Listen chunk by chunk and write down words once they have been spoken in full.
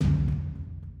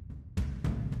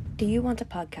Do you want a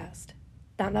podcast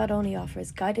that not only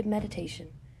offers guided meditation,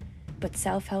 but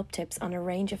self-help tips on a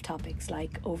range of topics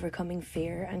like overcoming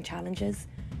fear and challenges,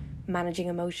 managing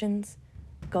emotions,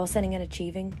 goal setting and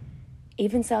achieving,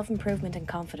 even self-improvement and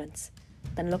confidence?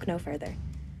 Then look no further.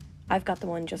 I've got the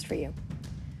one just for you.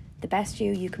 The Best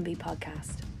You Can Be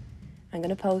podcast. I'm going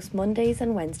to post Mondays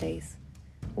and Wednesdays.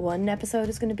 One episode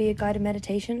is going to be a guided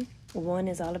meditation. One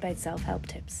is all about self-help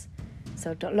tips.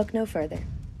 So don't look no further.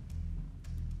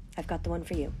 I've got the one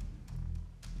for you.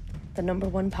 The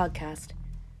 #1 podcast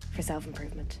for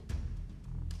self-improvement.